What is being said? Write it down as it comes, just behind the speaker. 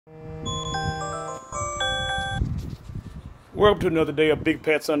Welcome to another day of Big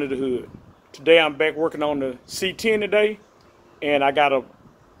Pats Under the Hood. Today I'm back working on the C10 today, and I got a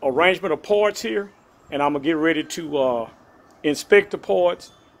arrangement of parts here, and I'm gonna get ready to inspect the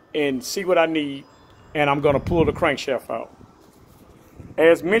parts and see what I need, and I'm gonna pull the crankshaft out.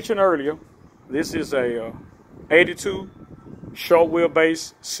 As mentioned earlier, this is a 82 short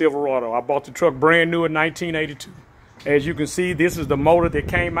wheelbase Silverado. I bought the truck brand new in 1982. As you can see, this is the motor that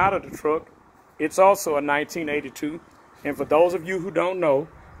came out of the truck. It's also a 1982. And for those of you who don't know,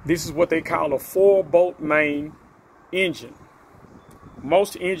 this is what they call a 4-bolt main engine.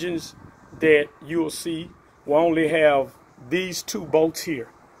 Most engines that you'll see will only have these 2 bolts here.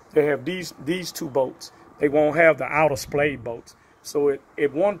 They have these 2 bolts. They won't have the outer splayed bolts. So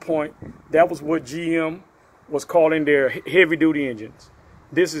at one point, that was what GM was calling their heavy-duty engines.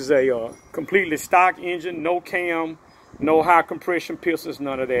 This is a completely stock engine, no cam, no high compression pistons,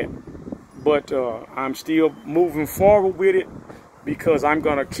 none of that. But I'm still moving forward with it because I'm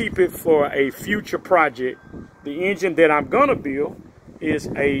going to keep it for a future project. The engine that I'm going to build is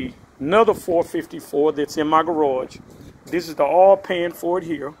another 454 that's in my garage. This is the oil pan for it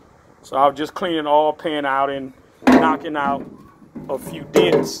here. So I'll just clean the oil pan out and knocking out a few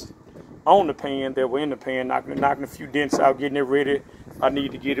dents on the pan that were in the pan, knocking a few dents out, getting it ready. I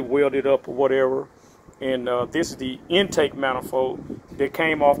need to get it welded up or whatever. And this is the intake manifold that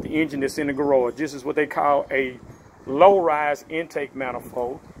came off the engine that's in the garage. This is what they call a low-rise intake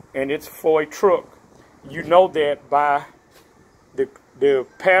manifold, and it's for a truck. You know that by the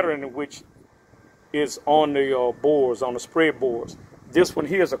pattern in which is on the boards, on the spread boards. This one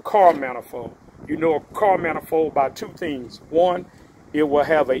here is a car manifold. You know a car manifold by 2 things. One, it will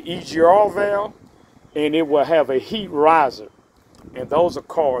have a EGR valve, and it will have a heat riser. And those are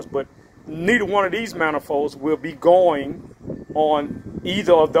cars, but neither one of these manifolds will be going on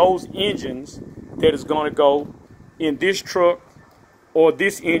either of those engines that is going to go in this truck or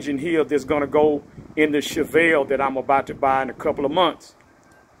this engine here that's going to go in the Chevelle that I'm about to buy in a couple of months.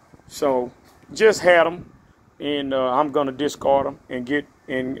 So just had them, and I'm going to discard them and get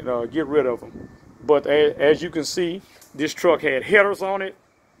rid of them. But as you can see, this truck had headers on it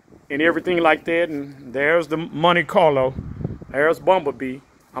and everything like that. And there's the Monte Carlo. There's Bumblebee.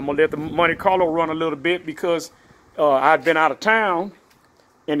 I'm going to let the Monte Carlo run a little bit because I'd been out of town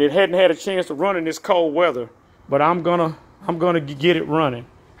and it hadn't had a chance to run in this cold weather. But I'm gonna get it running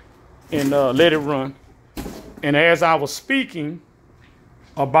and let it run. And as I was speaking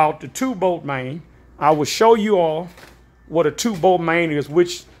about the 2-bolt main, I will show you all what a 2-bolt main is,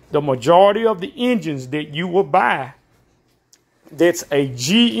 which the majority of the engines that you will buy that's a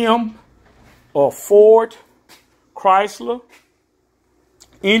GM or Ford, Chrysler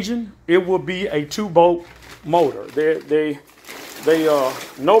engine, it will be a 2-bolt motor.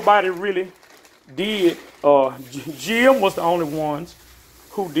 Nobody really did. GM was the only ones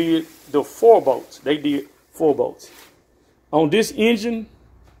who did the 4 bolts. They did 4 bolts on this engine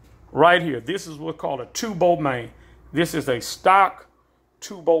right here. This is what's called a 2-bolt main. This is a stock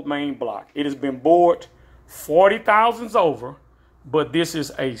 2-bolt main block. It has been bored 40,000s over, but this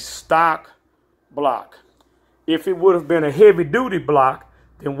is a stock block. If it would have been a heavy-duty block,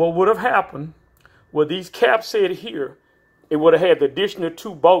 then what would have happened, well, these caps said here, it would have had the additional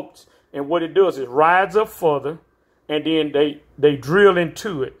 2 bolts. And what it does is rides up further, and then they drill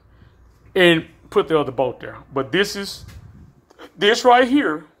into it and put the other bolt there. But this right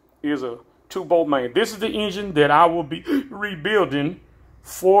here is a 2-bolt main. This is the engine that I will be rebuilding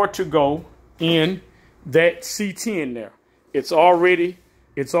for to go in that C10 there. It's already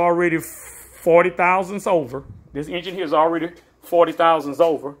 40,000s over. This engine here is already 40,000s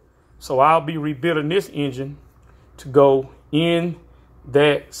over, so I'll be rebuilding this engine to go in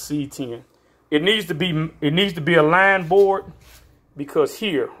that C10. It needs to be a line board because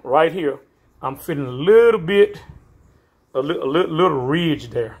here, right here, I'm feeling a little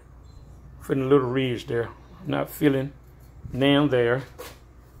ridge there. Feeling a little ridge there. I'm not feeling down there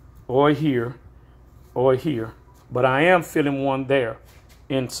or here or here, but I am feeling one there,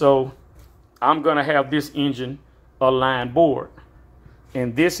 and so I'm gonna have this engine a line board.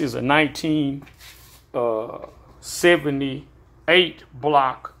 And this is a 1978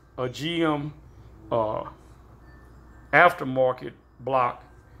 block, a GM aftermarket block.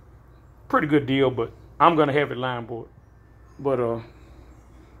 Pretty good deal, but I'm gonna have it line board. But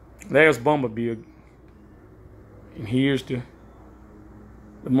there's Bumblebee, and here's the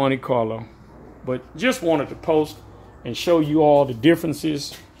Monte Carlo. But just wanted to post and show you all the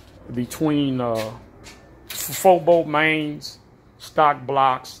differences between 4-bolt mains, stock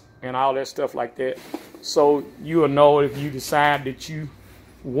blocks, and all that stuff like that. So you'll know if you decide that you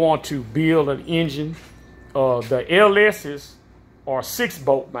want to build an engine The LSs are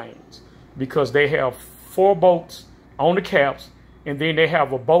 6-bolt mains because they have 4 bolts on the caps, and then they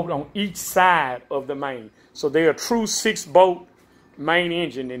have a bolt on each side of the main. So they're a true 6-bolt main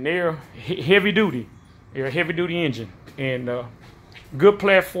engine, and they're heavy duty. They're a heavy duty engine, and good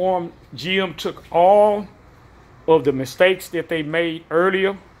platform. GM took all of the mistakes that they made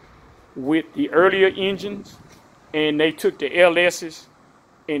earlier with the earlier engines, and they took the LSs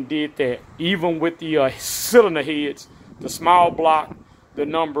and did that. Even with the cylinder heads, the small block, the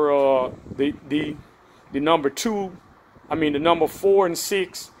number the number 2, I mean the number 4 and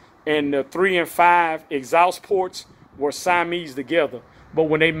 6, and the 3 and 5 exhaust ports were Siamese together. But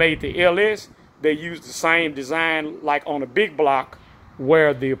when they made the LS, they used the same design like on a big block,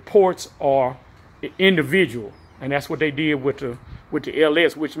 where the ports are individual, and that's what they did with the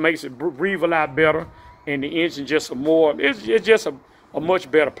LS, which makes it breathe a lot better, and the engine just it's just a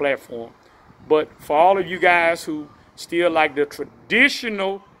much better platform. But for all of you guys who still like the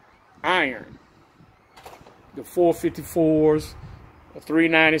traditional iron, the 454s, the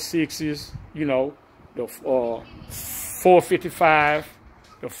 396s, you know, the 455,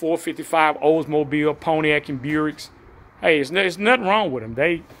 the 455 Oldsmobile, Pontiac, and Buicks. Hey, it's nothing wrong with them.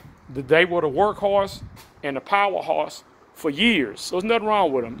 They were the workhorse and the power horse for years, so there's nothing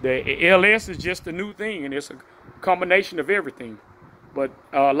wrong with them. The LS is just a new thing, and it's a combination of everything. But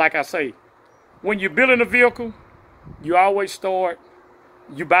like I say, when you're building a vehicle, you always start,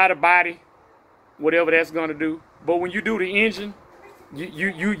 you buy the body, whatever that's going to do. But when you do the engine,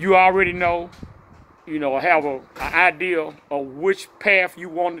 you already know, have an idea of which path you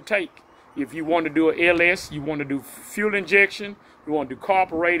want to take. If you want to do an LS, you want to do fuel injection, you want to do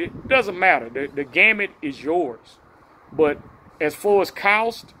carbureted, doesn't matter. The gamut is yours. But as far as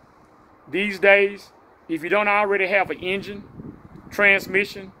cost, these days, if you don't already have an engine,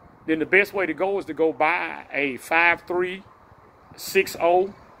 transmission, then the best way to go is to go buy a 5.3,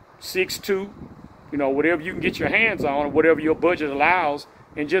 6.0, 6.2, whatever you can get your hands on, whatever your budget allows,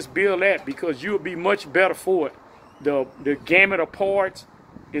 and just build that, because you'll be much better for it. The gamut of parts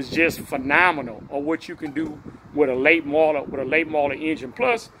is just phenomenal of what you can do with a late model engine.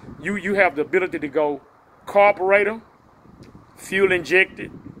 Plus, you have the ability to go carburetor, fuel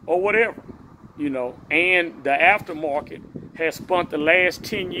injected, or whatever, and the aftermarket has spent the last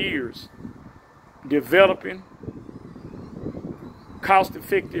 10 years developing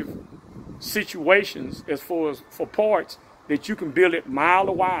cost-effective situations as far as for parts that you can build it mile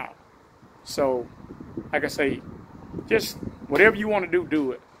a while. So, like I say, just whatever you want to do,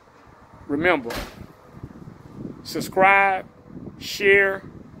 do it. Remember, subscribe, share,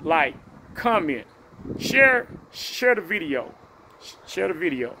 like, comment, share the video,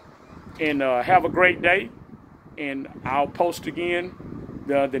 and have a great day. And I'll post again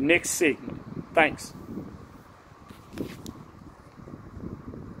the next segment. Thanks.